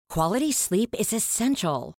Quality sleep is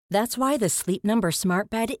essential. That's why the Sleep Number Smart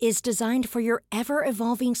Bed is designed for your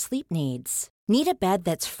ever-evolving sleep needs. Need a bed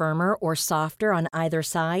that's firmer or softer on either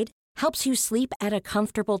side? Helps you sleep at a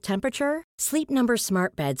comfortable temperature? Sleep Number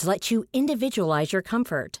Smart Beds let you individualize your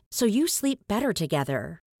comfort, so you sleep better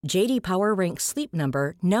together. J.D. Power ranks Sleep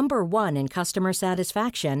Number number 1 in customer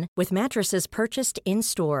satisfaction with mattresses purchased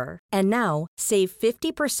in-store. And now, save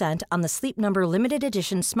 50% on the Sleep Number Limited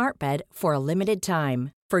Edition Smart Bed for a limited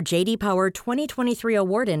time. For J.D. Power 2023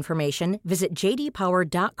 award information, visit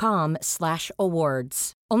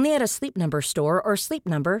jdpower.com/awards. Only at a Sleep Number store or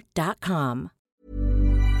sleepnumber.com.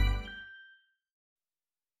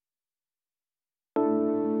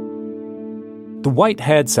 The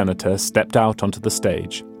white-haired senator stepped out onto the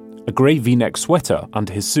stage, a grey V-neck sweater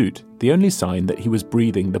under his suit, the only sign that he was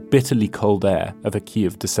breathing the bitterly cold air of a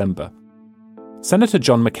Kyiv December. Senator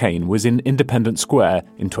John McCain was in Independence Square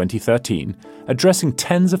in 2013, addressing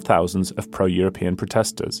tens of thousands of pro-European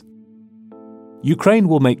protesters. Ukraine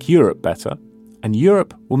will make Europe better, and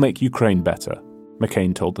Europe will make Ukraine better,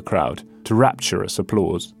 McCain told the crowd, to rapturous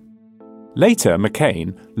applause. Later,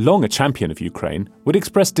 McCain, long a champion of Ukraine, would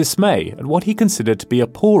express dismay at what he considered to be a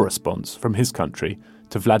poor response from his country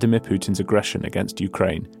to Vladimir Putin's aggression against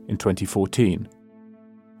Ukraine in 2014.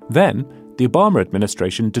 Then, the Obama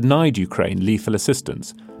administration denied Ukraine lethal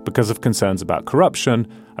assistance because of concerns about corruption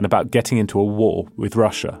and about getting into a war with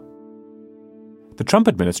Russia. The Trump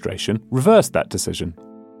administration reversed that decision.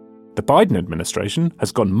 The Biden administration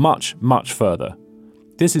has gone much, much further.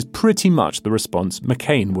 This is pretty much the response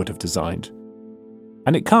McCain would have designed.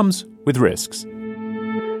 And it comes with risks.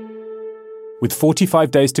 With 45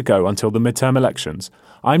 days to go until the midterm elections,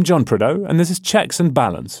 I'm John Prideaux, and this is Checks and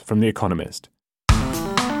Balance from The Economist.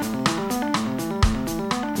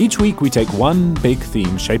 Each week we take one big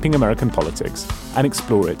theme shaping American politics and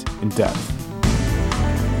explore it in depth.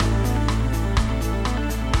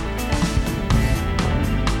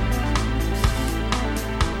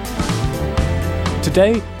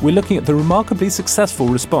 Today, we're looking at the remarkably successful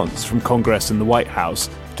response from Congress and the White House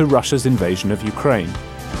to Russia's invasion of Ukraine.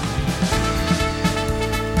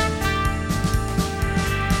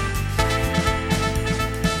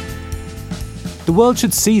 The world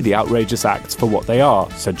should see the outrageous acts for what they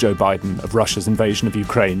are, said Joe Biden of Russia's invasion of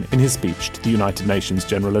Ukraine in his speech to the United Nations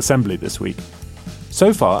General Assembly this week.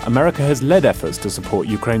 So far, America has led efforts to support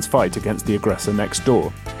Ukraine's fight against the aggressor next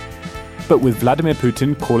door. But with Vladimir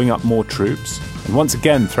Putin calling up more troops and once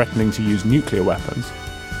again threatening to use nuclear weapons,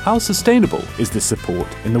 how sustainable is this support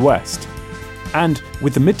in the West? And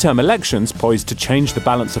with the midterm elections poised to change the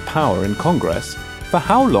balance of power in Congress, for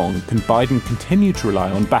how long can Biden continue to rely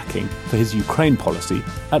on backing for his Ukraine policy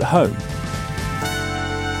at home?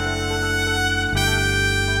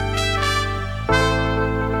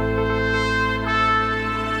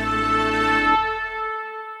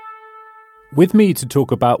 With me to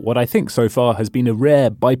talk about what I think so far has been a rare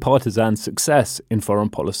bipartisan success in foreign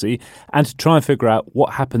policy and to try and figure out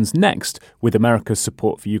what happens next with America's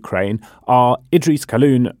support for Ukraine are Idris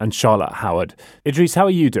Khaloun and Charlotte Howard. Idris, how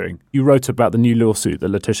are you doing? You wrote about the new lawsuit that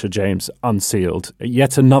Letitia James unsealed,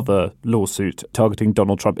 yet another lawsuit targeting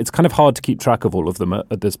Donald Trump. It's kind of hard to keep track of all of them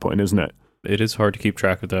at this point, isn't it? It is hard to keep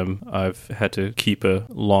track of them. I've had to keep a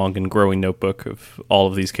long and growing notebook of all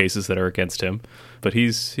of these cases that are against him. But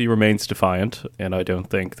he remains defiant, and I don't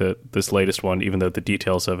think that this latest one, even though the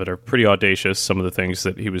details of it are pretty audacious, some of the things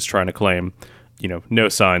that he was trying to claim, no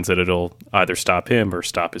signs that it'll either stop him or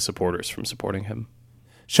stop his supporters from supporting him.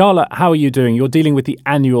 Charlotte, how are you doing? You're dealing with the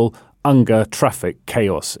annual UNGA traffic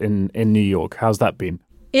chaos in New York. How's that been?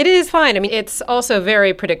 It is fine. I mean, it's also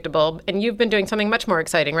very predictable. And you've been doing something much more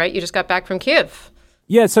exciting, right? You just got back from Kyiv.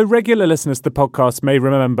 Yeah, so regular listeners to the podcast may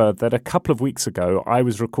remember that a couple of weeks ago, I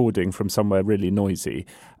was recording from somewhere really noisy.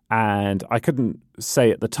 And I couldn't say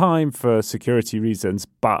at the time for security reasons,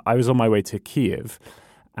 but I was on my way to Kyiv.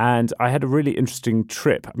 And I had a really interesting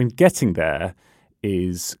trip. I mean, getting there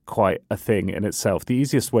is quite a thing in itself. The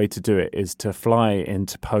easiest way to do it is to fly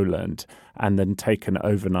into Poland and then take an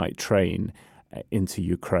overnight train into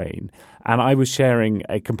Ukraine. And I was sharing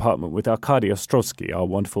a compartment with Arkady Ostrovsky, our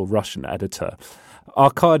wonderful Russian editor.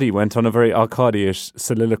 Arkady went on a very Arkady-ish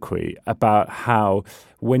soliloquy about how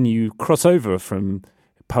when you cross over from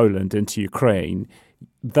Poland into Ukraine,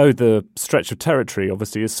 though the stretch of territory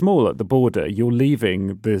obviously is small at the border, you're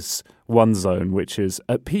leaving this one zone which is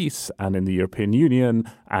at peace and in the European Union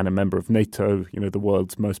and a member of NATO, the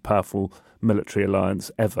world's most powerful military alliance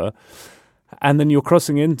ever. And then you're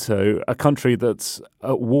crossing into a country that's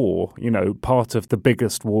at war, part of the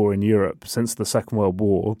biggest war in Europe since the Second World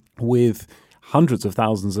War, with hundreds of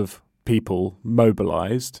thousands of people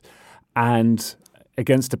mobilized and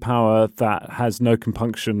against a power that has no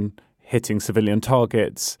compunction hitting civilian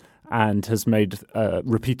targets and has made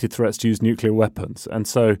repeated threats to use nuclear weapons. And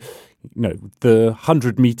so, the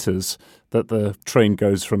 100 meters that the train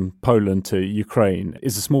goes from Poland to Ukraine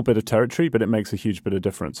is a small bit of territory, but it makes a huge bit of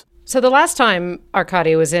difference. So the last time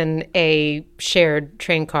Arkady was in a shared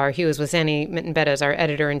train car, he was with Zanny Mittenbettas, our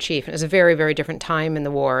editor-in-chief. It was a very, very different time in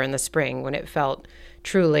the war in the spring when it felt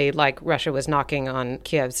truly like Russia was knocking on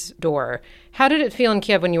Kiev's door. How did it feel in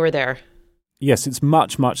Kiev when you were there? Yes, it's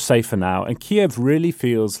much, much safer now. And Kiev really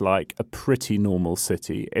feels like a pretty normal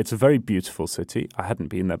city. It's a very beautiful city. I hadn't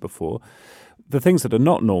been there before. The things that are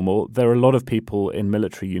not normal, there are a lot of people in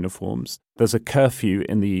military uniforms. There's a curfew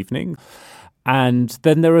in the evening. And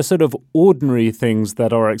then there are sort of ordinary things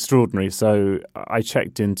that are extraordinary. So I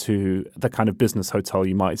checked into the kind of business hotel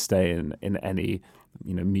you might stay in any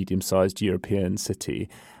medium-sized European city.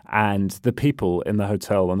 And the people in the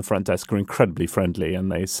hotel on the front desk are incredibly friendly.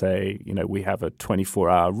 And they say, we have a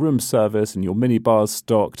 24-hour room service and your minibar's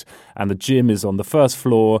stocked and the gym is on the first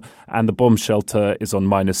floor and the bomb shelter is on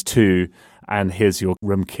 -2 and here's your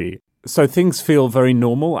room key. So things feel very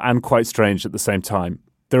normal and quite strange at the same time.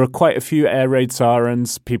 There are quite a few air raid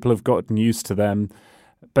sirens. People have gotten used to them.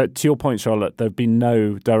 But to your point, Charlotte, there have been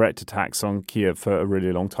no direct attacks on Kiev for a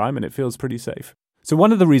really long time and it feels pretty safe. So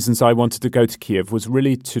one of the reasons I wanted to go to Kiev was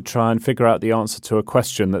really to try and figure out the answer to a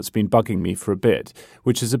question that's been bugging me for a bit,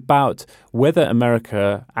 which is about whether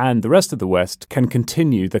America and the rest of the West can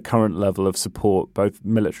continue the current level of support, both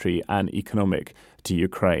military and economic, to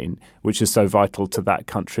Ukraine, which is so vital to that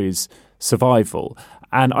country's survival.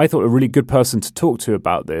 And I thought a really good person to talk to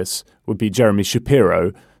about this would be Jeremy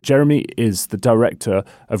Shapiro. Jeremy is the director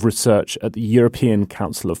of research at the European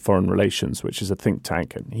Council of Foreign Relations, which is a think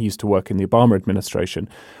tank, and he used to work in the Obama administration.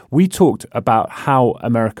 We talked about how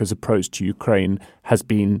America's approach to Ukraine has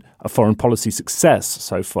been a foreign policy success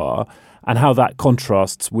so far, and how that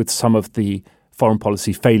contrasts with some of the foreign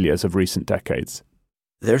policy failures of recent decades.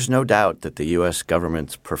 There's no doubt that the U.S.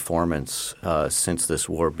 government's performance since this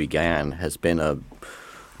war began has been a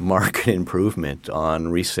marked improvement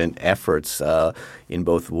on recent efforts in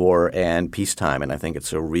both war and peacetime. And I think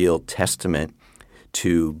it's a real testament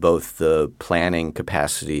to both the planning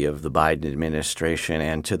capacity of the Biden administration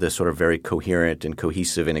and to the sort of very coherent and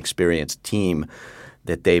cohesive and experienced team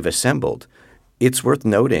that they've assembled. It's worth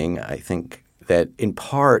noting, I think, that in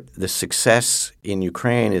part the success in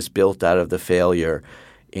Ukraine is built out of the failure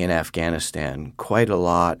in Afghanistan. Quite a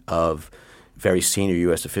lot of very senior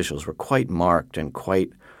U.S. officials were quite marked and quite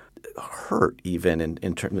hurt even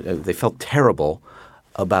in terms – they felt terrible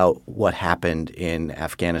about what happened in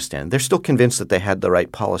Afghanistan. They're still convinced that they had the right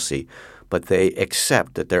policy, but they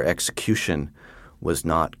accept that their execution was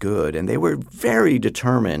not good. And they were very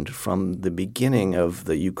determined from the beginning of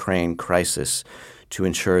the Ukraine crisis to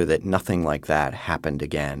ensure that nothing like that happened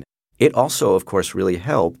again. It also, of course, really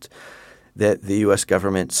helped that the U.S.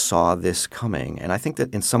 government saw this coming. And I think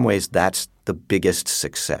that in some ways that's the biggest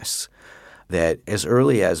success, that as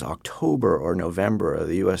early as October or November,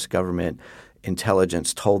 the U.S. government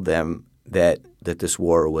intelligence told them that this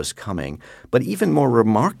war was coming. But even more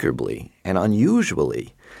remarkably and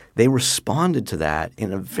unusually, they responded to that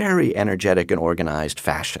in a very energetic and organized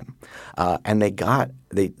fashion. And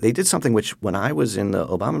they did something which when I was in the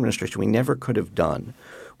Obama administration we never could have done,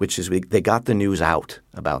 which is they got the news out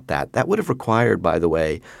about that. That would have required, by the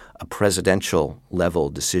way, a presidential level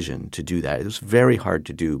decision to do that. It was very hard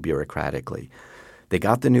to do bureaucratically. They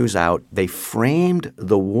got the news out. They framed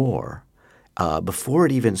the war before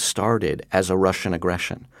it even started as a Russian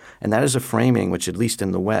aggression. And that is a framing which, at least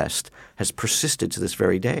in the West, has persisted to this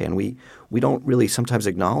very day. And we don't really sometimes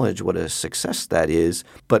acknowledge what a success that is,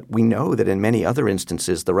 but we know that in many other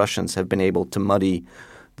instances the Russians have been able to muddy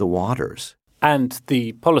the waters. And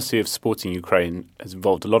the policy of supporting Ukraine has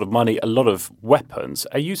involved a lot of money, a lot of weapons.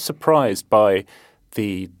 Are you surprised by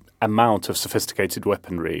the amount of sophisticated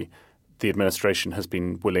weaponry the administration has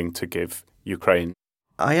been willing to give Ukraine?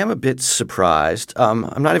 I am a bit surprised.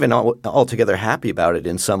 I'm not even altogether happy about it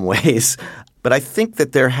in some ways. But I think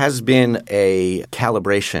that there has been a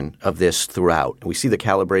calibration of this throughout. We see the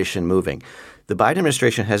calibration moving. The Biden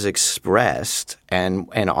administration has expressed and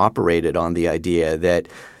operated on the idea that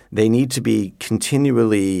they need to be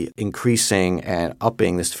continually increasing and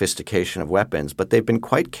upping the sophistication of weapons, but they've been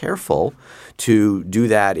quite careful to do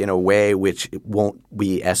that in a way which won't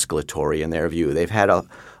be escalatory in their view. They've had a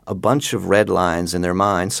bunch of red lines in their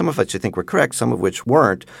mind, some of which I think were correct, some of which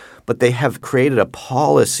weren't, but they have created a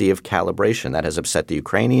policy of calibration that has upset the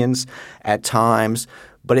Ukrainians at times.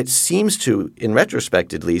 But it seems to, in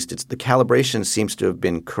retrospect at least, the calibration seems to have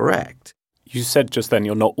been correct. You said just then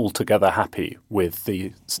you're not altogether happy with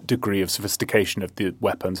the degree of sophistication of the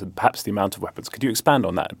weapons and perhaps the amount of weapons. Could you expand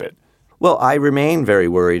on that a bit? Well, I remain very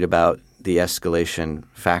worried about the escalation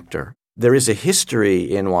factor. There is a history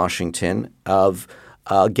in Washington of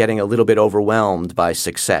getting a little bit overwhelmed by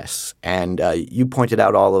success. And you pointed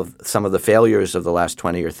out some of the failures of the last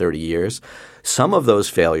 20 or 30 years. Some of those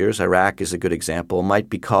failures, Iraq is a good example, might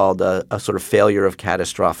be called a sort of failure of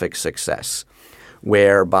catastrophic success,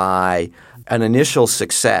 whereby an initial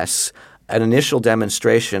success, an initial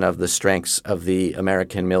demonstration of the strengths of the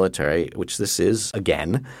American military, which this is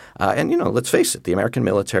again. And, let's face it, the American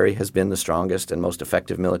military has been the strongest and most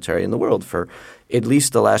effective military in the world for at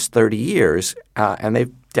least the last 30 years. And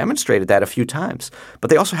they've demonstrated that a few times. But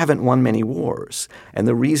they also haven't won many wars. And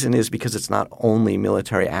the reason is because it's not only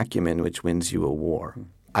military acumen which wins you a war.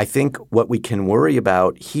 I think what we can worry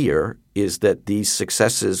about here is that these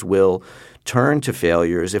successes will turn to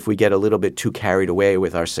failures if we get a little bit too carried away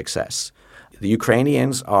with our success. The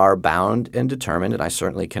Ukrainians are bound and determined, and I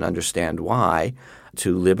certainly can understand why,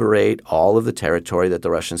 to liberate all of the territory that the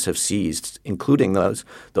Russians have seized, including those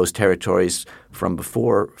territories from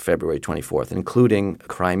before February 24th, including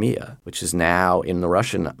Crimea, which is now, in the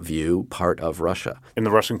Russian view, part of Russia. In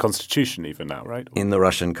the Russian constitution even now, right? In the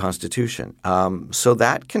Russian constitution. So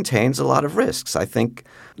that contains a lot of risks. I think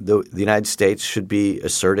the United States should be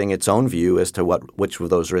asserting its own view as to which of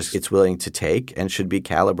those risks it's willing to take and should be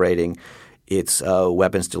calibrating its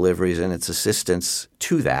weapons deliveries and its assistance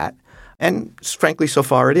to that. And frankly, so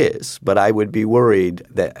far it is. But I would be worried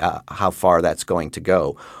that how far that's going to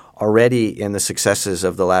go. Already in the successes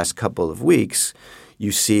of the last couple of weeks,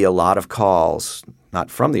 you see a lot of calls,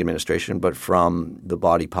 not from the administration, but from the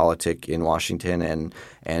body politic in Washington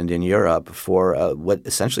and in Europe for what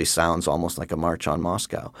essentially sounds almost like a march on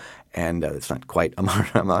Moscow. And it's not quite a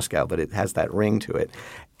march on Moscow, but it has that ring to it.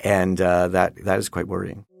 And that is quite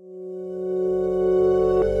worrying.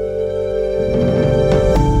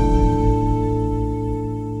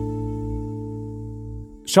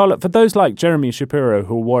 Charlotte, for those like Jeremy Shapiro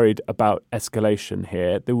who are worried about escalation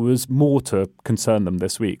here, there was more to concern them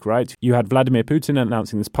this week, right? You had Vladimir Putin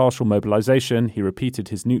announcing this partial mobilization. He repeated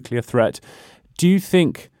his nuclear threat. Do you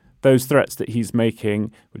think those threats that he's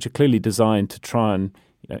making, which are clearly designed to try and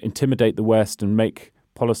intimidate the West and make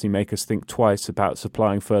policymakers think twice about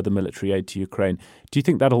supplying further military aid to Ukraine, do you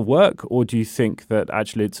think that'll work, or do you think that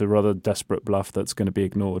actually it's a rather desperate bluff that's going to be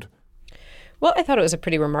ignored? Well, I thought it was a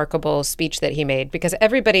pretty remarkable speech that he made, because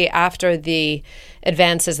everybody, after the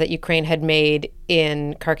advances that Ukraine had made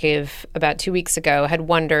in Kharkiv about 2 weeks ago, had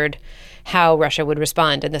wondered how Russia would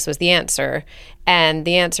respond. And this was the answer. And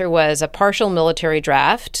the answer was a partial military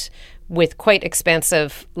draft with quite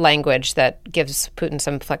expansive language that gives Putin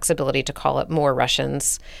some flexibility to call it more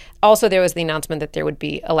Russians. Also, there was the announcement that there would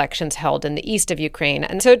be elections held in the east of Ukraine.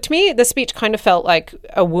 And so to me, the speech kind of felt like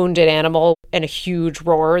a wounded animal and a huge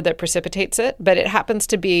roar that precipitates it. But it happens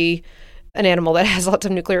to be an animal that has lots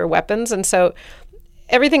of nuclear weapons. And so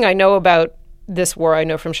everything I know about this war, I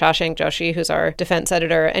know from Shashank Joshi, who's our defense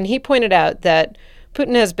editor. And he pointed out that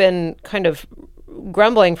Putin has been kind of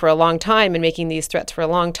grumbling for a long time and making these threats for a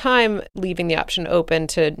long time, leaving the option open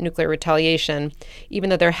to nuclear retaliation, even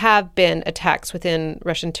though there have been attacks within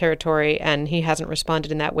Russian territory, and he hasn't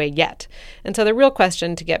responded in that way yet. And so the real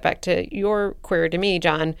question, to get back to your query to me,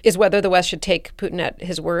 John, is whether the West should take Putin at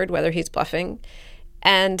his word, whether he's bluffing.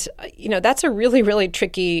 And, that's a really, really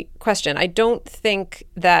tricky question. I don't think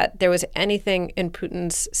that there was anything in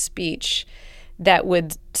Putin's speech that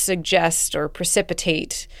would suggest or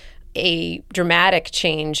precipitate a dramatic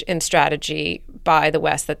change in strategy by the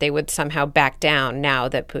West, that they would somehow back down now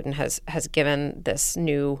that Putin has given this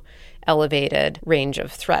new elevated range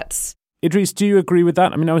of threats. Idris, do you agree with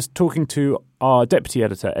that? I mean, I was talking to our deputy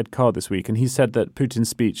editor, Ed Carr, this week, and he said that Putin's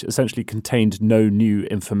speech essentially contained no new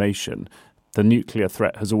information. The nuclear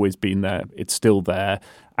threat has always been there. It's still there.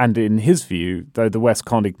 And in his view, though the West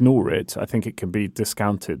can't ignore it, I think it can be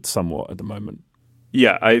discounted somewhat at the moment.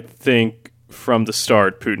 Yeah, I think from the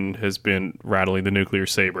start, Putin has been rattling the nuclear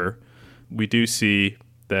saber. We do see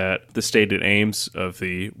that the stated aims of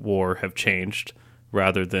the war have changed.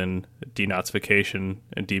 Rather than denazification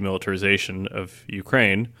and demilitarization of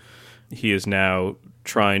Ukraine, he is now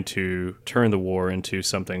trying to turn the war into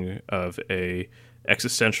something of a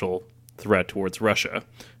existential threat towards Russia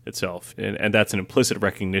itself. And that's an implicit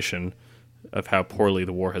recognition of how poorly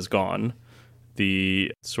the war has gone.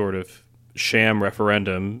 The sort of sham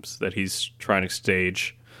referendums that he's trying to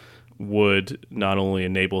stage would not only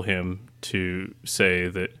enable him to say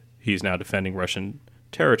that he's now defending Russian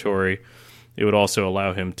territory, it would also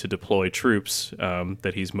allow him to deploy troops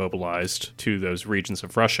that he's mobilized to those regions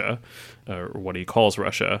of Russia, or what he calls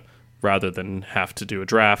Russia, rather than have to do a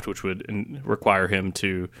draft, which would require him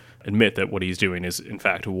to admit that what he's doing is, in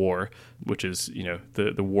fact, a war, which is,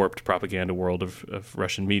 the warped propaganda world of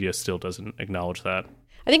Russian media still doesn't acknowledge that.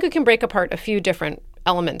 I think we can break apart a few different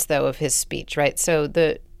elements, though, of his speech, right? So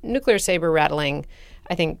the nuclear saber rattling,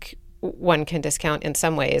 I think one can discount in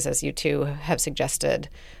some ways, as you two have suggested,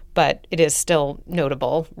 but it is still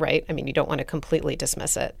notable, right? I mean, you don't want to completely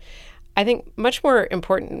dismiss it. I think much more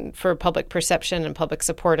important for public perception and public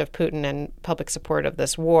support of Putin and public support of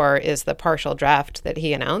this war is the partial draft that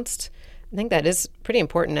he announced. I think that is pretty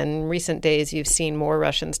important. And in recent days, you've seen more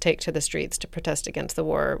Russians take to the streets to protest against the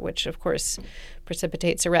war, which, of course,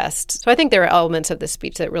 precipitates arrest. So I think there are elements of this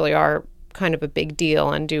speech that really are kind of a big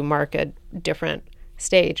deal and do mark a different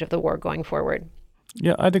stage of the war going forward.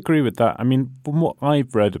 Yeah, I'd agree with that. I mean, from what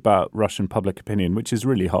I've read about Russian public opinion, which is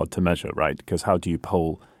really hard to measure, right? Because how do you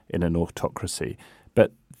poll in an autocracy?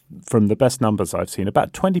 But from the best numbers I've seen,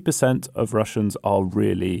 about 20% of Russians are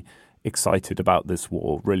really excited about this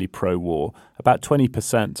war, really pro-war. About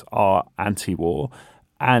 20% are anti-war.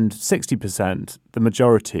 And 60%, the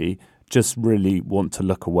majority, just really want to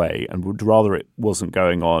look away and would rather it wasn't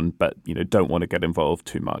going on, but don't want to get involved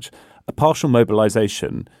too much. A partial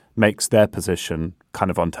mobilization makes their position kind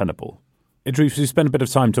of untenable. Idris, you spent a bit of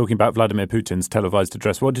time talking about Vladimir Putin's televised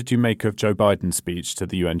address. What did you make of Joe Biden's speech to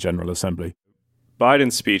the UN General Assembly?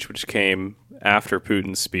 Biden's speech, which came after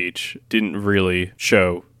Putin's speech, didn't really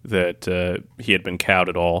show that he had been cowed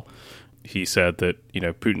at all. He said that,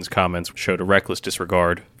 Putin's comments showed a reckless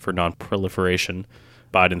disregard for non-proliferation.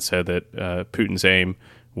 Biden said that Putin's aim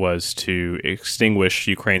was to extinguish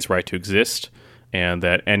Ukraine's right to exist, and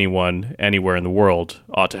that anyone, anywhere in the world,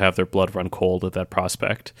 ought to have their blood run cold at that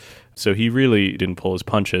prospect. So he really didn't pull his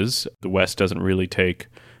punches. The West doesn't really take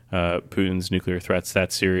Putin's nuclear threats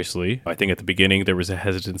that seriously. I think at the beginning there was a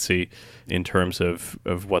hesitancy in terms of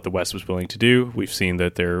what the West was willing to do. We've seen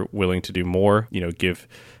that they're willing to do more, give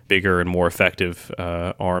bigger and more effective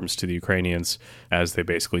arms to the Ukrainians as they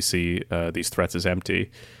basically see these threats as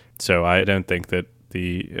empty. So I don't think that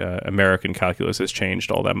the American calculus has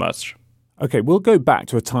changed all that much. Okay, we'll go back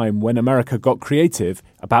to a time when America got creative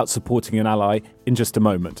about supporting an ally in just a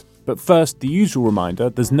moment. But first, the usual reminder,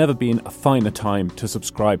 there's never been a finer time to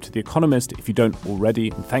subscribe to The Economist if you don't already,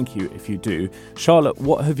 and thank you if you do. Charlotte,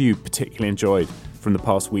 what have you particularly enjoyed from the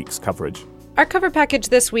past week's coverage? Our cover package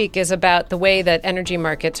this week is about the way that energy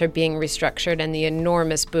markets are being restructured and the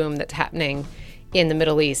enormous boom that's happening in the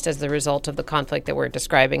Middle East as the result of the conflict that we're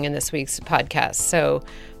describing in this week's podcast. So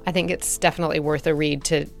I think it's definitely worth a read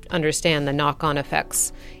to understand the knock-on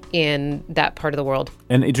effects in that part of the world.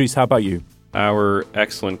 And Idris, how about you? Our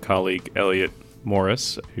excellent colleague, Elliot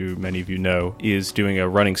Morris, who many of you know, is doing a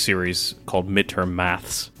running series called Midterm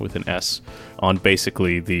Maths, with an S, on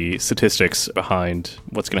basically the statistics behind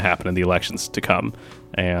what's going to happen in the elections to come.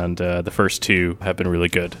 And the first two have been really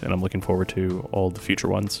good, and I'm looking forward to all the future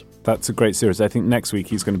ones. That's a great series. I think next week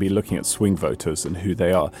he's going to be looking at swing voters and who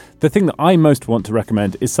they are. The thing that I most want to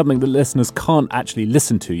recommend is something that listeners can't actually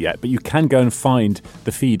listen to yet, but you can go and find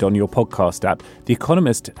the feed on your podcast app. The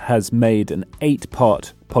Economist has made an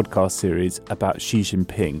 8-part podcast series about Xi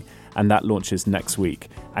Jinping, and that launches next week.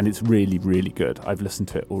 And it's really, really good. I've listened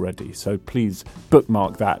to it already. So please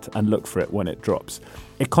bookmark that and look for it when it drops.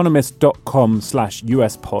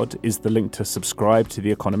 Economist.com/USpod is the link to subscribe to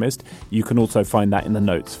The Economist. You can also find that in the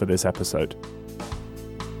notes for this episode.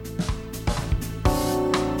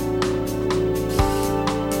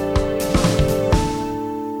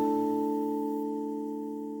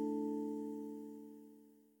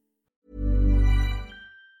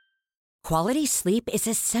 Quality sleep is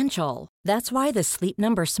essential. That's why the Sleep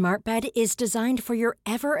Number Smart Bed is designed for your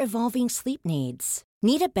ever-evolving sleep needs.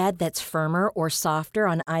 Need a bed that's firmer or softer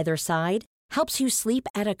on either side? Helps you sleep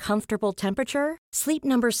at a comfortable temperature? Sleep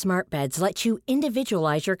Number Smart Beds let you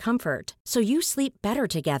individualize your comfort, so you sleep better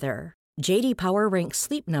together. J.D. Power ranks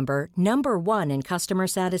Sleep Number number 1 in customer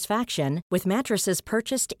satisfaction with mattresses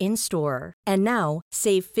purchased in-store. And now,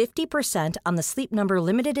 save 50% on the Sleep Number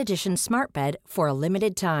Limited Edition Smart Bed for a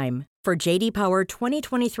limited time. For J.D. Power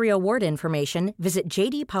 2023 award information, visit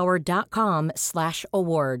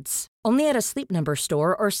jdpower.com/awards. Only at a Sleep Number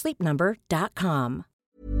store or sleepnumber.com.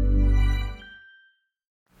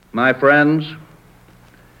 My friends,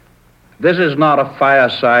 this is not a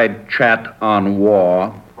fireside chat on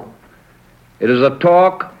war. It is a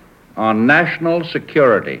talk on national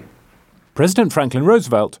security. President Franklin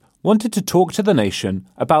Roosevelt wanted to talk to the nation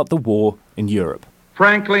about the war in Europe.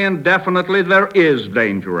 Frankly and definitely, there is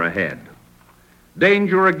danger ahead.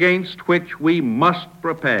 danger against which we must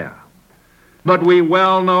prepare. But we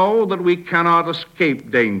well know that we cannot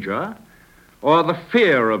escape danger or the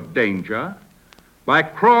fear of danger by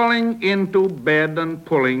crawling into bed and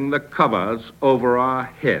pulling the covers over our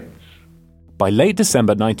heads. By late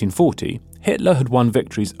December 1940, Hitler had won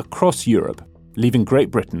victories across Europe, leaving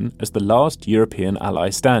Great Britain as the last European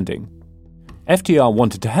ally standing. FDR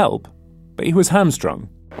wanted to help, but he was hamstrung.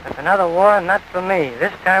 Another war, not for me.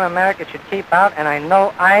 This time America should keep out, and I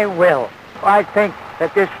know I will. I think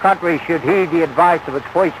that this country should heed the advice of its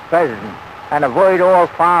first president and avoid all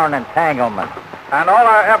foreign entanglement. And all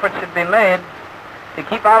our efforts should be made to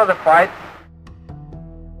keep out of the fight.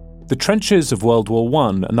 The trenches of World War I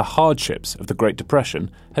and the hardships of the Great Depression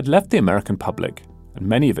had left the American public, and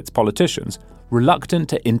many of its politicians, reluctant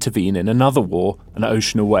to intervene in another war an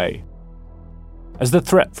ocean away. As the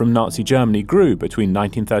threat from Nazi Germany grew between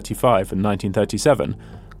 1935 and 1937,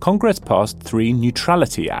 Congress passed 3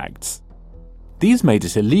 Neutrality Acts. These made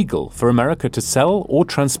it illegal for America to sell or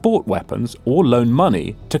transport weapons or loan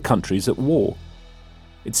money to countries at war.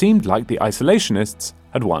 It seemed like the isolationists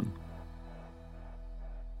had won.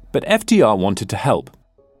 But FDR wanted to help.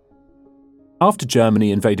 After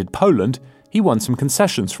Germany invaded Poland, he won some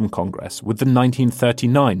concessions from Congress with the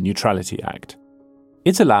 1939 Neutrality Act.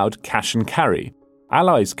 It allowed cash and carry.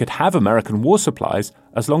 Allies could have American war supplies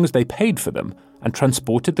as long as they paid for them and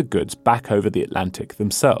transported the goods back over the Atlantic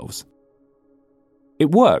themselves.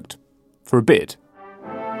 It worked, for a bit.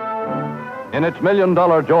 In its $1 million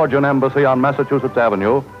Georgian embassy on Massachusetts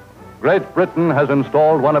Avenue, Great Britain has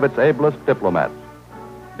installed one of its ablest diplomats,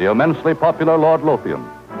 the immensely popular Lord Lothian.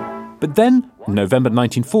 But then, in November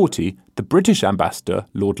 1940, the British ambassador,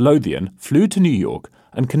 Lord Lothian, flew to New York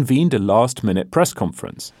and convened a last-minute press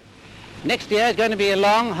conference. Next year is going to be a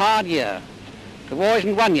long, hard year. The war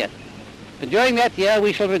isn't won yet. But during that year,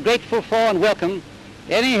 we shall be grateful for and welcome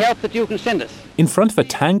any help that you can send us. In front of a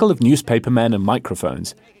tangle of newspapermen and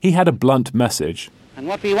microphones, he had a blunt message. And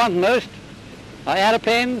what we want most are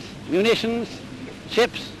aeroplanes, munitions,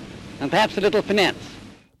 ships, and perhaps a little finance.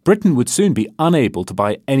 Britain would soon be unable to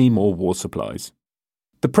buy any more war supplies.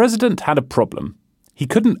 The president had a problem. He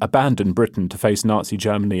couldn't abandon Britain to face Nazi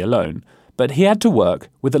Germany alone, but he had to work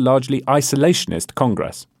with a largely isolationist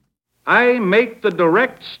Congress. I make the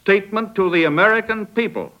direct statement to the American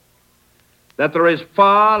people that there is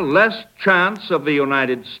far less chance of the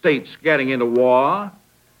United States getting into war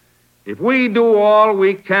if we do all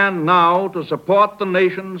we can now to support the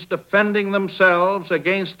nations defending themselves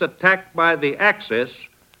against attack by the Axis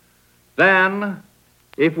than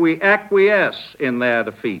if we acquiesce in their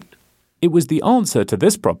defeat. It was the answer to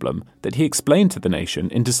this problem that he explained to the nation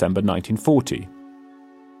in December 1940.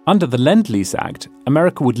 Under the Lend-Lease Act,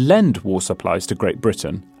 America would lend war supplies to Great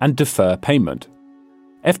Britain and defer payment.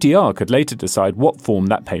 FDR could later decide what form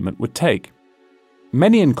that payment would take.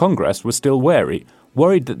 Many in Congress were still wary,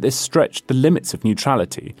 worried that this stretched the limits of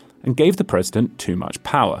neutrality and gave the president too much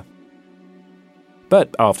power.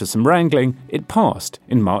 But after some wrangling, it passed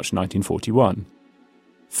in March 1941.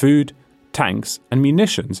 Food, tanks, and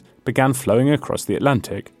munitions began flowing across the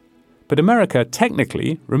Atlantic, but America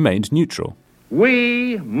technically remained neutral.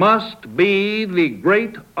 We must be the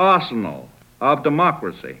great arsenal of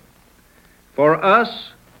democracy. For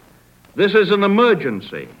us, this is an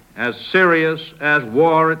emergency as serious as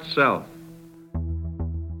war itself.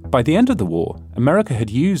 By the end of the war, America had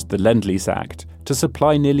used the Lend-Lease Act to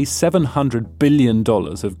supply nearly $700 billion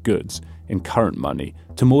of goods in current money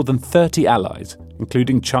to more than 30 allies,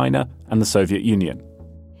 including China and the Soviet Union.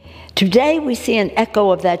 Today, we see an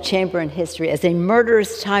echo of that chamber in history as a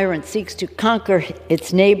murderous tyrant seeks to conquer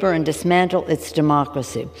its neighbor and dismantle its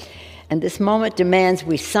democracy. And this moment demands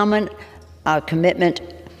we summon a commitment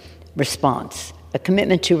response, a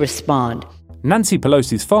commitment to respond. Nancy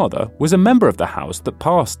Pelosi's father was a member of the House that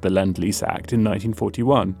passed the Lend-Lease Act in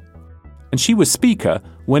 1941. And she was Speaker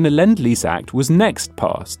when a Lend-Lease Act was next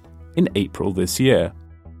passed in April this year.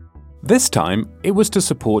 This time, it was to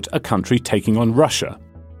support a country taking on Russia,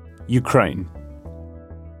 Ukraine.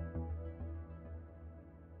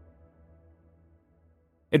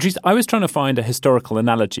 Idris, I was trying to find a historical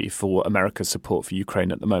analogy for America's support for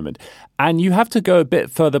Ukraine at the moment, and you have to go a bit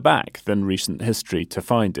further back than recent history to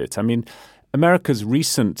find it. I mean, America's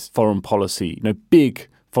recent foreign policy, big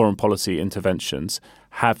foreign policy interventions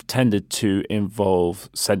have tended to involve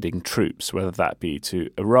sending troops, whether that be to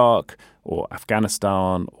Iraq or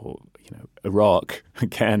Afghanistan or Iraq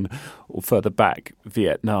again, or further back,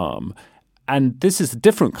 Vietnam. And this is a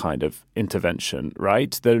different kind of intervention,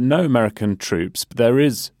 right? There are no American troops, but there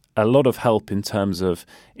is a lot of help in terms of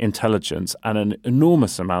intelligence and an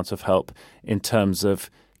enormous amount of help in terms of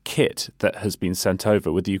kit that has been sent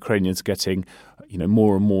over, with the Ukrainians getting,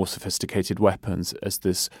 more and more sophisticated weapons as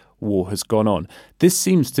this war has gone on. This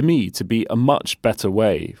seems to me to be a much better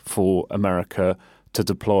way for America to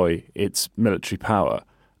deploy its military power.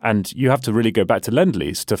 And you have to really go back to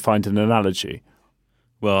Lend-Lease to find an analogy.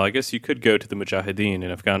 Well, I guess you could go to the Mujahideen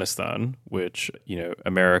in Afghanistan, which,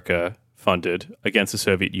 America funded against the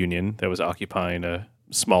Soviet Union that was occupying a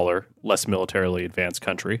smaller, less militarily advanced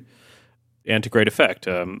country. And to great effect,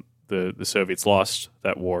 the Soviets lost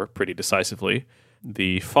that war pretty decisively.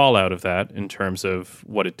 The fallout of that, in terms of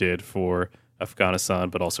what it did for Afghanistan,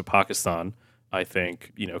 but also Pakistan, I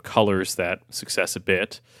think, colors that success a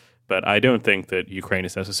bit. But I don't think that Ukraine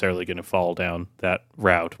is necessarily going to fall down that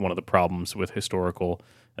route. One of the problems with historical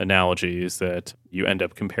analogy is that you end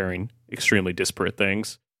up comparing extremely disparate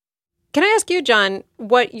things. Can I ask you, John,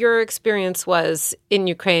 what your experience was in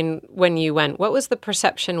Ukraine when you went? What was the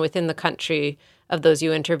perception within the country of those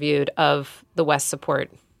you interviewed of the West's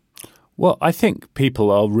support? Well, I think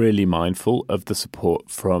people are really mindful of the support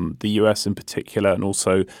from the US in particular, and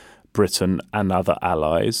also Britain and other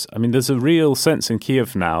allies. I mean, there's a real sense in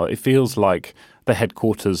Kyiv now. It feels like the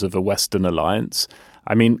headquarters of a Western alliance.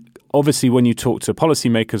 I mean, obviously, when you talk to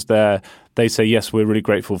policymakers there, they say, yes, we're really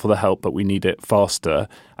grateful for the help, but we need it faster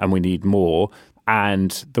and we need more.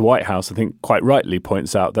 And the White House, I think, quite rightly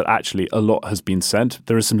points out that actually a lot has been sent.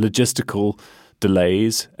 There are some logistical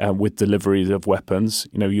delays with deliveries of weapons.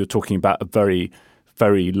 You're talking about a very,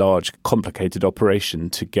 very large, complicated operation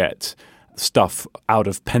to get stuff out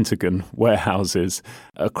of Pentagon warehouses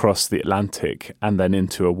across the Atlantic and then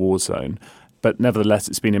into a war zone. But nevertheless,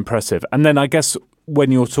 it's been impressive. And then I guess when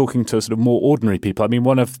you're talking to sort of more ordinary people, I mean,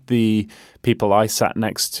 one of the people I sat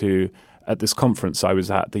next to at this conference I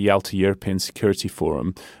was at, the Yalta European Security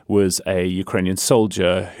Forum, was a Ukrainian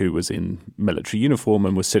soldier who was in military uniform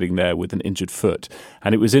and was sitting there with an injured foot.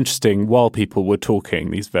 And it was interesting, while people were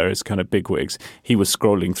talking, these various kind of bigwigs, he was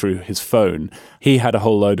scrolling through his phone. He had a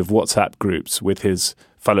whole load of WhatsApp groups with his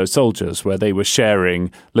fellow soldiers where they were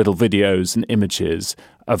sharing little videos and images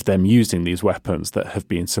of them using these weapons that have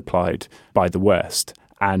been supplied by the West.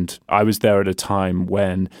 And I was there at a time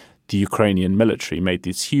when the Ukrainian military made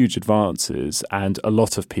these huge advances, and a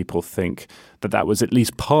lot of people think that that was at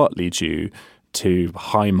least partly due to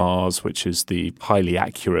HIMARS, which is the highly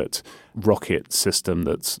accurate rocket system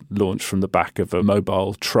that's launched from the back of a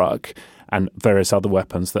mobile truck, and various other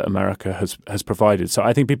weapons that America has provided. So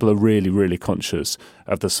I think people are really, really conscious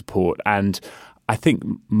of the support. And I think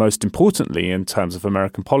most importantly, in terms of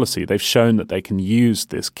American policy, they've shown that they can use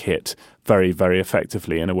this kit very, very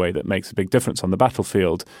effectively in a way that makes a big difference on the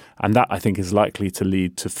battlefield. And that, I think, is likely to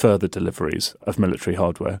lead to further deliveries of military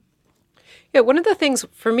hardware. Yeah, one of the things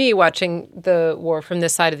for me watching the war from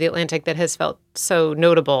this side of the Atlantic that has felt so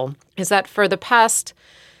notable is that for the past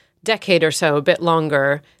decade or so, a bit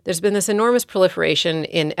longer, there's been this enormous proliferation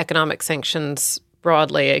in economic sanctions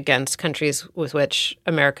broadly against countries with which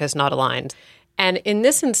America is not aligned. And in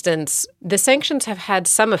this instance, the sanctions have had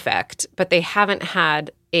some effect, but they haven't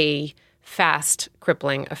had a fast,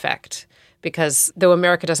 crippling effect. Because though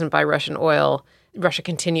America doesn't buy Russian oil, Russia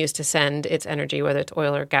continues to send its energy, whether it's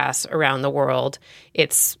oil or gas, around the world.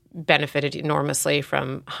 It's benefited enormously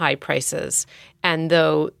from high prices. And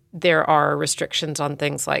though there are restrictions on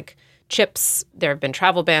things like chips, there have been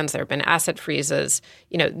travel bans, there have been asset freezes,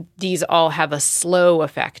 these all have a slow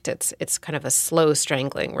effect. It's kind of a slow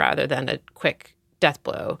strangling rather than a quick death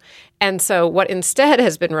blow. And so what instead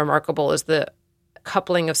has been remarkable is the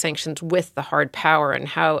coupling of sanctions with the hard power and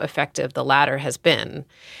how effective the latter has been.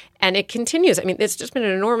 And it continues. I mean, it's just been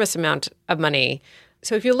an enormous amount of money.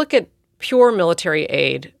 So if you look at pure military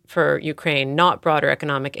aid for Ukraine, not broader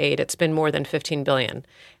economic aid, it's been more than $15 billion.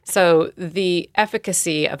 So the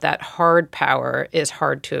efficacy of that hard power is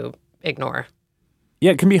hard to ignore.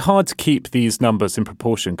 Yeah, it can be hard to keep these numbers in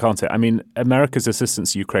proportion, can't it? I mean, America's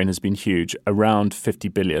assistance to Ukraine has been huge, around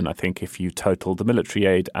 $50 billion, I think, if you total the military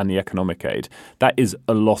aid and the economic aid. That is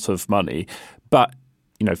a lot of money. But,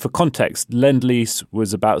 for context, Lend-Lease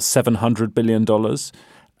was about $700 billion.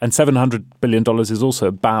 And $700 billion is also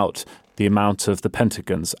about the amount of the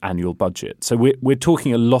Pentagon's annual budget. So we're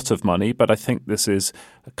talking a lot of money, but I think this is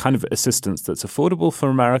a kind of assistance that's affordable for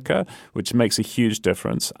America, which makes a huge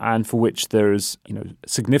difference, and for which there is a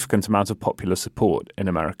significant amount of popular support in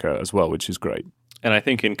America as well, which is great. And I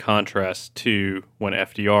think in contrast to when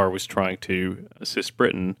FDR was trying to assist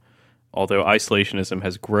Britain, although isolationism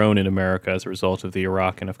has grown in America as a result of the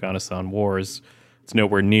Iraq and Afghanistan wars, it's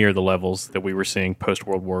nowhere near the levels that we were seeing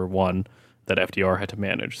post-World War I that FDR had to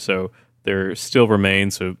manage. So there still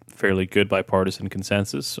remains a fairly good bipartisan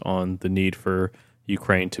consensus on the need for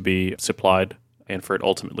Ukraine to be supplied and for it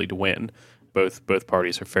ultimately to win. Both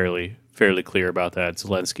parties are fairly clear about that.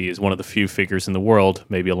 Zelensky is one of the few figures in the world,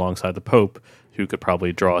 maybe alongside the Pope, who could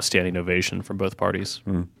probably draw a standing ovation from both parties.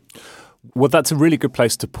 Well, that's a really good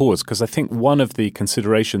place to pause, because I think one of the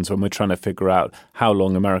considerations when we're trying to figure out how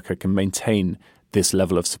long America can maintain this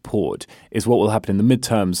level of support is what will happen in the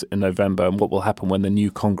midterms in November and what will happen when the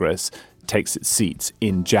new Congress takes its seats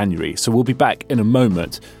in January. So we'll be back in a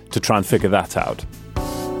moment to try and figure that out.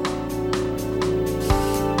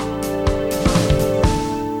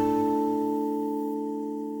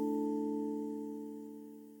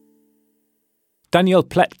 Danielle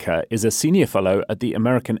Pletka is a senior fellow at the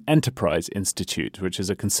American Enterprise Institute, which is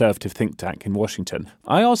a conservative think tank in Washington.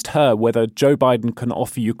 I asked her whether Joe Biden can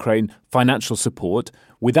offer Ukraine financial support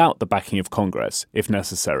without the backing of Congress, if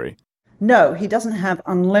necessary. No, he doesn't have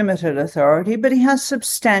unlimited authority, but he has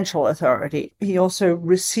substantial authority. He also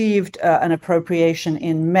received an appropriation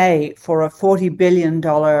in May for a $40 billion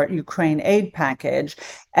Ukraine aid package,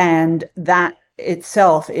 and that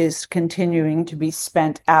itself is continuing to be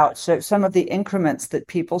spent out. So some of the increments that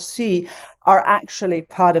people see are actually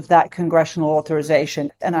part of that congressional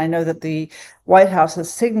authorization. And I know that the White House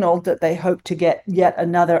has signaled that they hope to get yet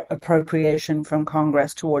another appropriation from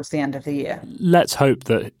Congress towards the end of the year. Let's hope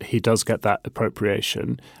that he does get that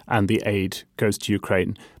appropriation and the aid goes to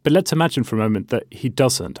Ukraine. But let's imagine for a moment that he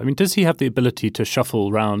doesn't. I mean, does he have the ability to shuffle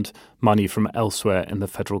around money from elsewhere in the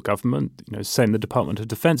federal government, say in the Department of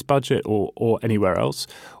Defense budget or anywhere else?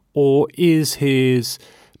 Or is his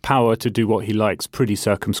power to do what he likes pretty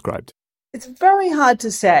circumscribed? It's very hard to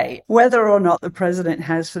say whether or not the president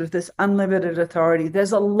has sort of this unlimited authority.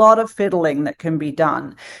 There's a lot of fiddling that can be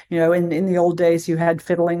done. In the old days, you had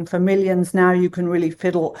fiddling for millions. Now you can really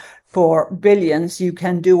fiddle for billions. You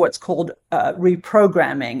can do what's called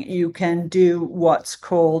reprogramming. You can do what's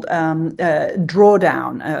called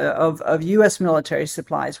drawdown of U.S. military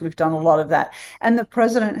supplies. We've done a lot of that. And the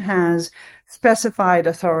president has specified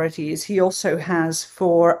authorities. He also has,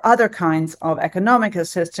 for other kinds of economic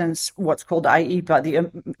assistance, what's called IEPA,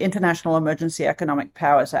 the International Emergency Economic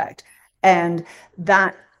Powers Act. And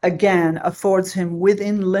that, again, affords him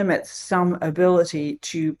within limits some ability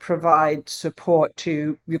to provide support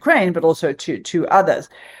to Ukraine, but also to others.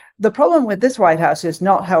 The problem with this White House is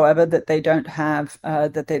not, however, that they don't have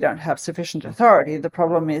sufficient authority. The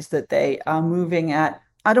problem is that they are moving at,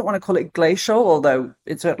 I don't want to call it glacial, although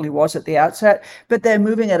it certainly was at the outset, but they're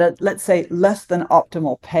moving at a, let's say, less than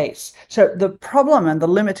optimal pace. So the problem and the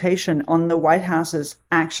limitation on the White House's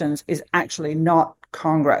actions is actually not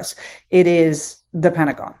Congress. It is the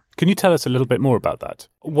Pentagon. Can you tell us a little bit more about that?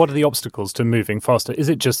 What are the obstacles to moving faster? Is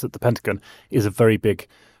it just that the Pentagon is a very big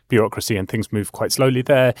bureaucracy and things move quite slowly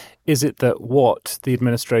there? Is it that what the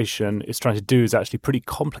administration is trying to do is actually pretty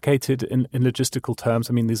complicated in logistical terms?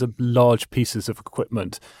 I mean, these are large pieces of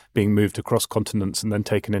equipment being moved across continents and then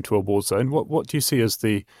taken into a war zone. What do you see as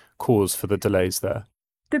the cause for the delays there?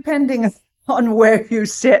 Depending on where you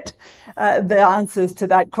sit, the answers to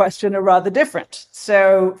that question are rather different.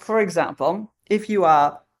 So, for example, if you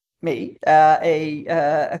are me,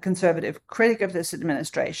 a conservative critic of this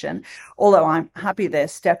administration, although I'm happy they're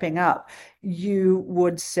stepping up, you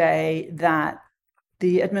would say that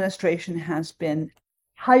the administration has been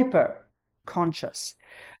hyper conscious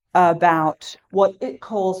about what it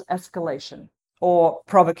calls escalation or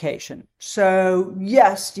provocation. So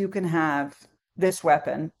yes, you can have this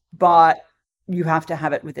weapon, but you have to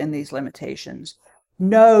have it within these limitations.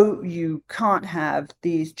 No, you can't have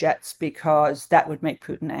these jets because that would make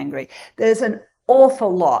Putin angry. There's an awful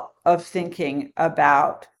lot of thinking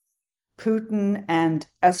about Putin and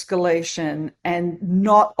escalation, and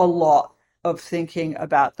not a lot of thinking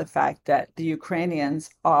about the fact that the Ukrainians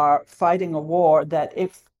are fighting a war that,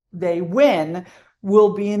 if they win,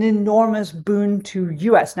 will be an enormous boon to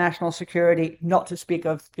U.S. national security, not to speak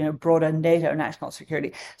of broader NATO national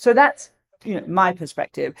security. So that's my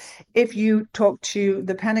perspective. If you talk to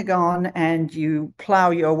the Pentagon and you plow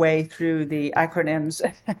your way through the acronyms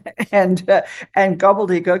and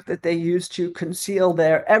gobbledygook that they use to conceal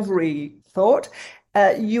their every thought,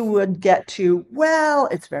 you would get to, well,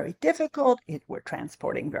 it's very difficult. We're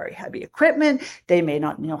transporting very heavy equipment. They may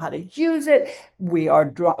not know how to use it. We are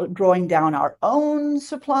drawing down our own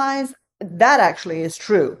supplies. That actually is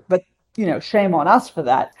true, but shame on us for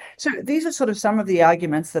that. So these are sort of some of the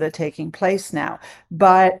arguments that are taking place now.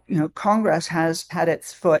 But, Congress has had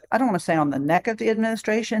its foot, I don't want to say on the neck of the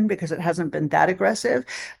administration because it hasn't been that aggressive,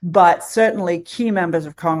 but certainly key members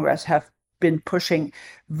of Congress have been pushing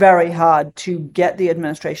very hard to get the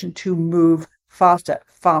administration to move faster,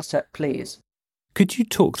 please. Could you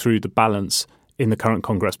talk through the balance in the current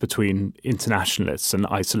Congress between internationalists and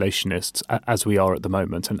isolationists, as we are at the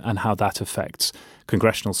moment, and how that affects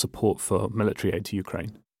congressional support for military aid to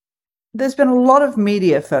Ukraine? There's been a lot of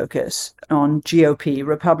media focus on GOP,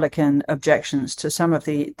 Republican objections to some of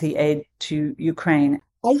the aid to Ukraine.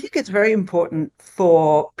 I think it's very important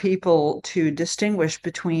for people to distinguish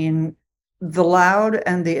between the loud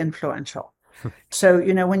and the influential. So,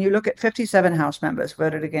 when you look at 57 House members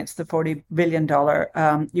voted against the $40 billion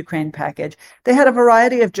Ukraine package, they had a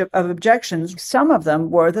variety of objections. Some of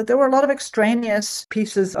them were that there were a lot of extraneous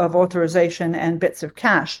pieces of authorization and bits of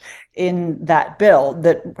cash in that bill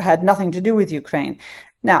that had nothing to do with Ukraine.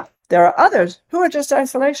 Now, there are others who are just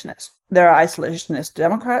isolationists. There are isolationist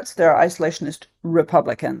Democrats, there are isolationist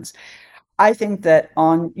Republicans. I think that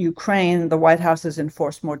on Ukraine, the White House has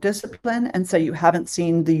enforced more discipline, and so you haven't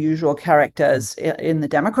seen the usual characters in the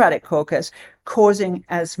Democratic caucus causing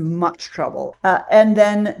as much trouble. And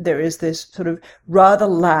then there is this sort of rather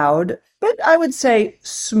loud, but I would say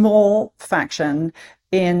small faction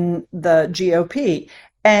in the GOP.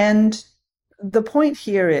 And the point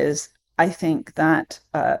here is, I think that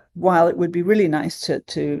while it would be really nice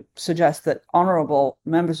to suggest that honorable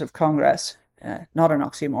members of Congress, not an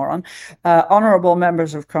oxymoron, honorable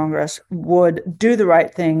members of Congress would do the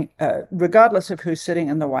right thing regardless of who's sitting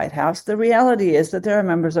in the White House, the reality is that there are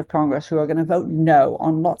members of Congress who are going to vote no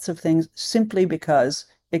on lots of things simply because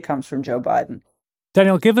it comes from Joe Biden.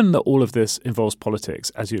 Danielle, given that all of this involves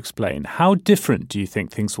politics, as you explained, how different do you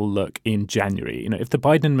think things will look in January? If the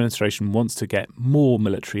Biden administration wants to get more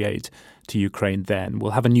military aid to Ukraine, then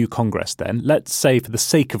we'll have a new Congress then. Let's say, for the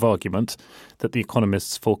sake of argument, that the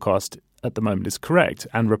economists' forecast at the moment is correct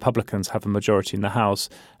and Republicans have a majority in the House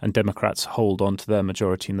and Democrats hold on to their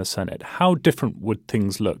majority in the Senate. How different would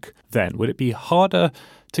things look then? Would it be harder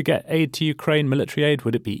to get aid to Ukraine, military aid?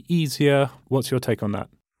 Would it be easier? What's your take on that?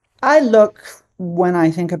 I look, when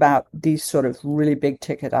I think about these sort of really big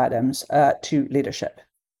ticket items, to leadership.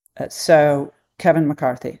 So Kevin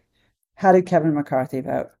McCarthy. How did Kevin McCarthy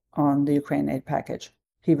vote on the Ukraine aid package?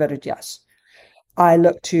 He voted yes. I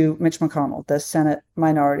look to Mitch McConnell, the Senate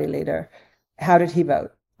minority leader. How did he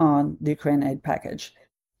vote on the Ukraine aid package?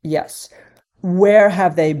 Yes. Where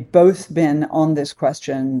have they both been on this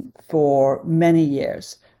question for many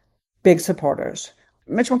years? Big supporters.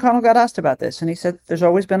 Mitch McConnell got asked about this, and he said, there's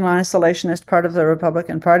always been an isolationist part of the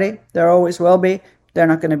Republican Party. There always will be. They're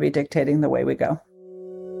not going to be dictating the way we go.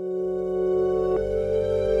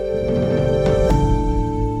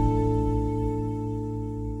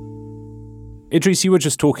 Idris, you were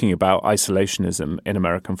just talking about isolationism in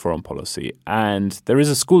American foreign policy, and there is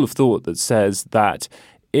a school of thought that says that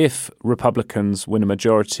if Republicans win a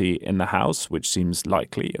majority in the House, which seems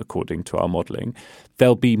likely according to our modelling,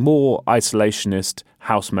 there'll be more isolationist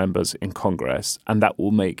House members in Congress, and that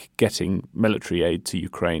will make getting military aid to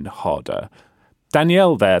Ukraine harder.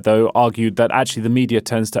 Danielle there, though, argued that actually the media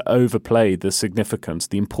tends to overplay the significance,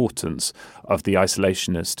 the importance of the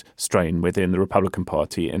isolationist strain within the Republican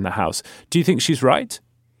Party in the House. Do you think she's right?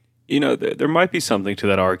 There might be something to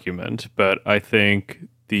that argument, but I think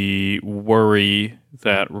the worry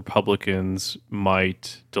that Republicans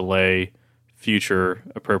might delay future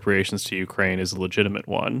appropriations to Ukraine is a legitimate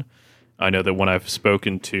one. I know that when I've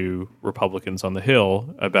spoken to Republicans on the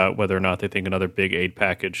Hill about whether or not they think another big aid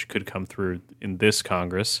package could come through in this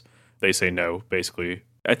Congress, they say no, basically.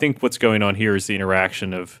 I think what's going on here is the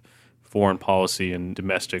interaction of foreign policy and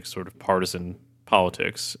domestic sort of partisan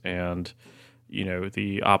politics. And,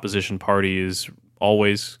 the opposition party is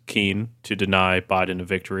always keen to deny Biden a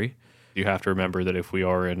victory. You have to remember that if we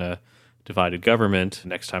are in a divided government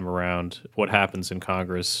next time around, what happens in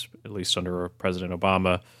Congress, at least under President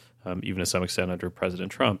Obama, even to some extent under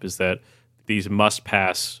President Trump, is that these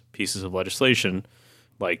must-pass pieces of legislation,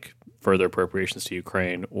 like further appropriations to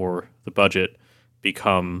Ukraine or the budget,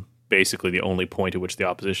 become basically the only point at which the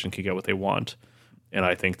opposition can get what they want. And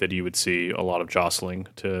I think that you would see a lot of jostling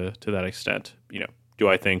to that extent. Do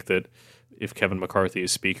I think that if Kevin McCarthy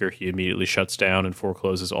is Speaker, he immediately shuts down and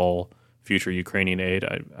forecloses all future Ukrainian aid?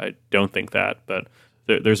 I don't think that, but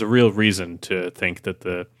there's a real reason to think that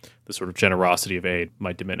the sort of generosity of aid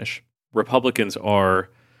might diminish. Republicans are,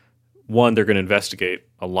 one, they're going to investigate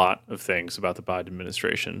a lot of things about the Biden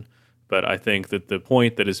administration, but I think that the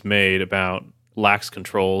point that is made about lax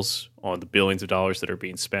controls on the billions of dollars that are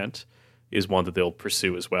being spent is one that they'll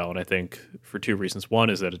pursue as well. And I think for two reasons. One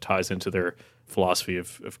is that it ties into their philosophy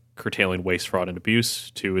of curtailing waste, fraud, and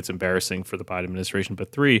abuse. Two, it's embarrassing for the Biden administration.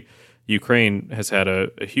 But three, Ukraine has had a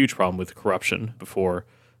huge problem with corruption before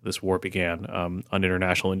this war began. On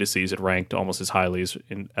international indices, it ranked almost as highly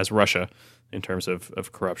as Russia in terms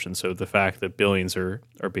of corruption. So the fact that billions are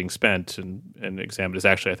being spent and examined is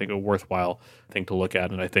actually, I think, a worthwhile thing to look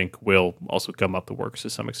at, and I think will also gum up the works to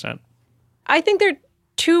some extent. I think there are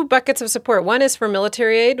two buckets of support. One is for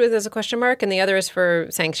military aid with as a question mark, and the other is for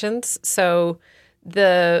sanctions. So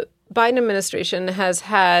the Biden administration has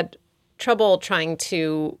had trouble trying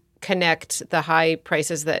to connect the high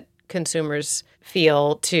prices that consumers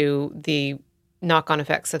feel to the knock-on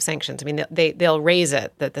effects of sanctions. I mean, they'll raise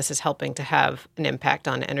it that this is helping to have an impact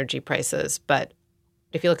on energy prices. But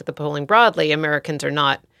if you look at the polling broadly, Americans are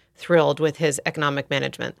not thrilled with his economic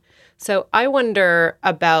management. So I wonder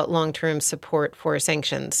about long-term support for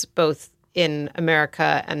sanctions, both in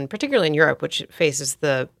America and particularly in Europe, which faces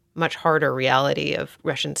the much harder reality of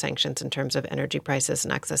Russian sanctions in terms of energy prices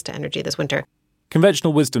and access to energy this winter.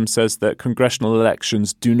 Conventional wisdom says that congressional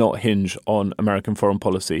elections do not hinge on American foreign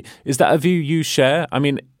policy. Is that a view you share? I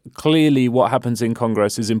mean, clearly what happens in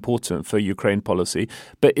Congress is important for Ukraine policy,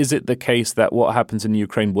 but is it the case that what happens in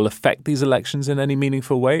Ukraine will affect these elections in any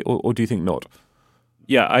meaningful way, or do you think not?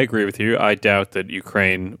 Yeah, I agree with you. I doubt that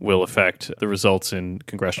Ukraine will affect the results in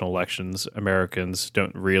congressional elections. Americans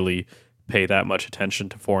don't really pay that much attention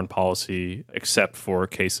to foreign policy, except for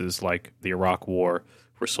cases like the Iraq War,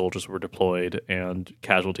 where soldiers were deployed and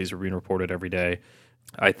casualties are being reported every day.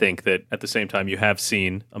 I think that at the same time, you have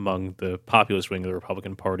seen among the populist wing of the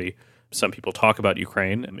Republican Party, some people talk about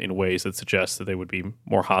Ukraine in ways that suggest that they would be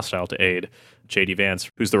more hostile to aid. J.D.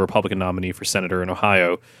 Vance, who's the Republican nominee for senator in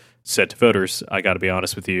Ohio, said to voters, I got to be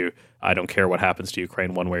honest with you, I don't care what happens to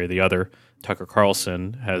Ukraine one way or the other. Tucker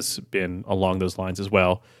Carlson has been along those lines as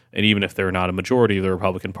well. And even if they're not a majority of the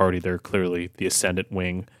Republican Party, they're clearly the ascendant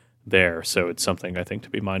wing there. So it's something I think to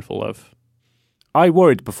be mindful of. I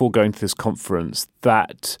worried before going to this conference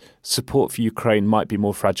that support for Ukraine might be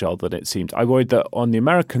more fragile than it seemed. I worried that on the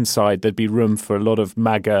American side, there'd be room for a lot of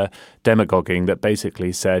MAGA demagoguing that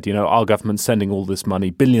basically said, you know, our government's sending all this money,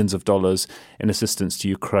 billions of dollars in assistance to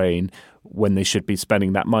Ukraine when they should be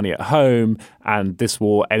spending that money at home. And this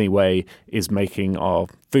war anyway is making our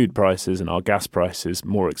food prices and our gas prices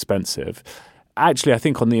more expensive. Actually, I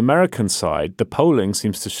think on the American side, the polling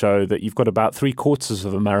seems to show that you've got about 3/4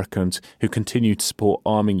 of Americans who continue to support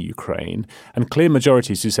arming Ukraine, and clear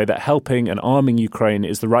majorities who say that helping and arming Ukraine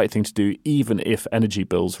is the right thing to do, even if energy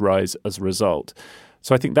bills rise as a result.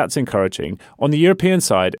 So I think that's encouraging. On the European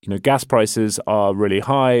side, you know, gas prices are really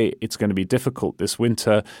high. It's going to be difficult this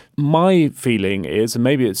winter. My feeling is, and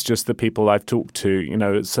maybe it's just the people I've talked to, you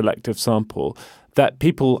know, a selective sample, that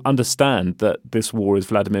people understand that this war is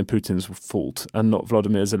Vladimir Putin's fault and not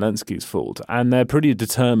Volodymyr Zelensky's fault. And they're pretty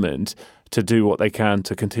determined to do what they can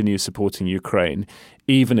to continue supporting Ukraine,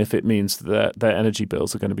 even if it means that their energy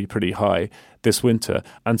bills are going to be pretty high this winter.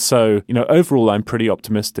 And so, you know, overall, I'm pretty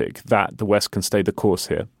optimistic that the West can stay the course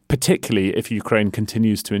here, particularly if Ukraine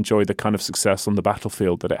continues to enjoy the kind of success on the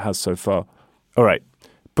battlefield that it has so far. All right.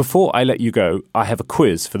 Before I let you go, I have a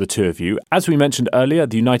quiz for the two of you. As we mentioned earlier,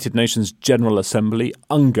 the United Nations General Assembly,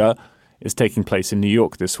 UNGA, is taking place in New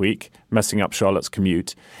York this week, messing up Charlotte's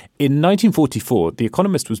commute. In 1944, The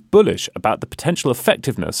Economist was bullish about the potential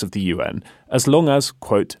effectiveness of the UN as long as,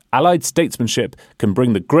 quote, Allied statesmanship can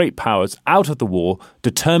bring the great powers out of the war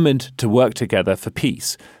determined to work together for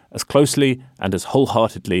peace as closely and as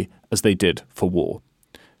wholeheartedly as they did for war.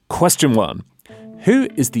 Question 1. Who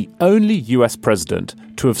is the only US president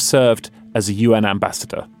to have served as a UN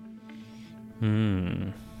ambassador?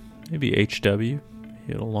 Maybe H.W.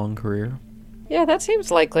 He had a long career. Yeah, that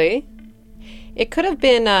seems likely. It could have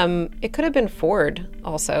been Ford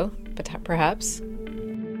also, but perhaps.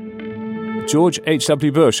 George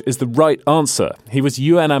H.W. Bush is the right answer. He was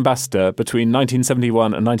UN ambassador between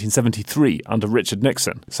 1971 and 1973 under Richard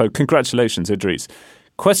Nixon. So congratulations, Idris.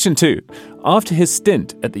 Question 2. After his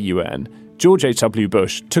stint at the UN, George H.W.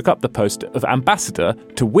 Bush took up the post of ambassador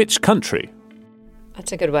to which country?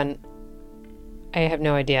 That's a good one. I have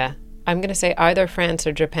no idea. I'm going to say either France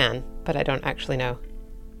or Japan, but I don't actually know.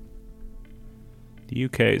 The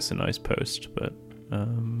UK is a nice post, but...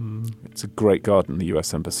 It's a great garden, the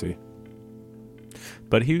US Embassy.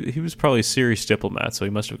 But he was probably a serious diplomat, so he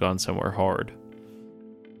must have gone somewhere hard.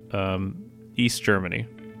 East Germany.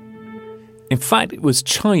 In fact, it was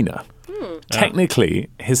China. Technically,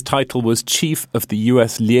 his title was Chief of the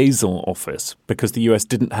U.S. Liaison Office because the U.S.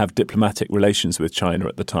 didn't have diplomatic relations with China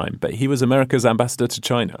at the time, but he was America's ambassador to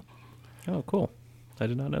China. Oh, cool. I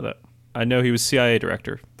did not know that. I know he was CIA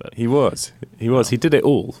director, but He was. He did it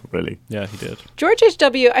all, really. yeah, he did. George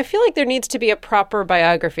H.W., I feel like there needs to be a proper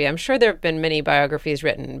biography. I'm sure there have been many biographies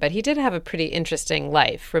written, but he did have a pretty interesting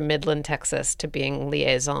life, from Midland, Texas, to being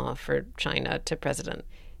liaison for China to president.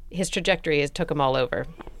 His trajectory took him all over.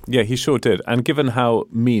 Yeah, he sure did. And given how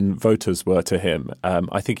mean voters were to him,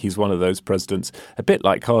 I think he's one of those presidents, a bit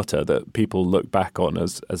like Carter, that people look back on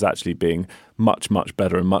as actually being much, much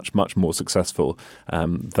better and much, much more successful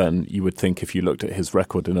than you would think if you looked at his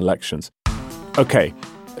record in elections. Okay,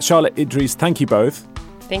 Charlotte, Idris, thank you both.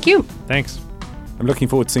 Thank you. Thanks. I'm looking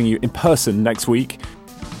forward to seeing you in person next week.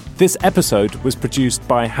 This episode was produced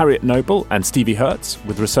by Harriet Noble and Stevie Hertz,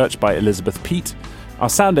 with research by Elizabeth Peat. Our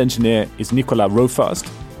sound engineer is Nicolas Rofast.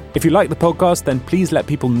 If you like the podcast, then please let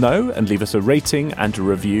people know and leave us a rating and a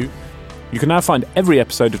review. You can now find every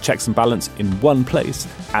episode of Checks and Balance in one place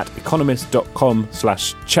at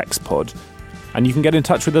economist.com/checkspod. And you can get in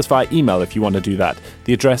touch with us via email if you want to do that.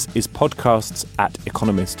 The address is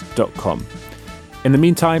podcasts@economist.com. In the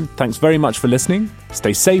meantime, thanks very much for listening.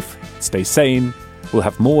 Stay safe, stay sane. We'll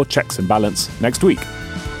have more Checks and Balance next week.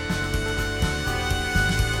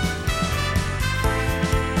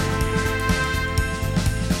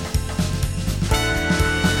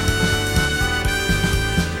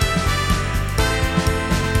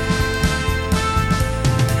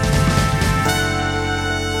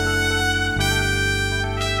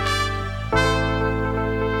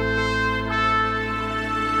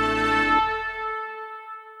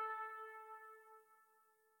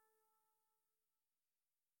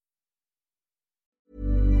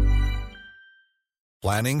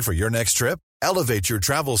 Planning for your next trip? Elevate your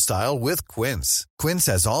travel style with Quince. Quince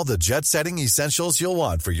has all the jet-setting essentials you'll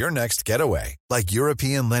want for your next getaway, like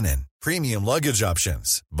European linen, premium luggage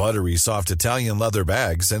options, buttery soft Italian leather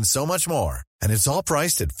bags, and so much more. And it's all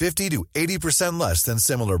priced at 50 to 80% less than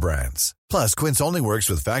similar brands. Plus, Quince only works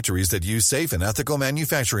with factories that use safe and ethical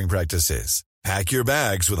manufacturing practices. Pack your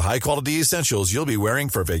bags with high-quality essentials you'll be wearing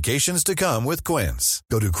for vacations to come with Quince.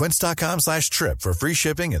 Go to quince.com/trip for free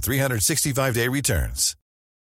shipping and 365-day returns.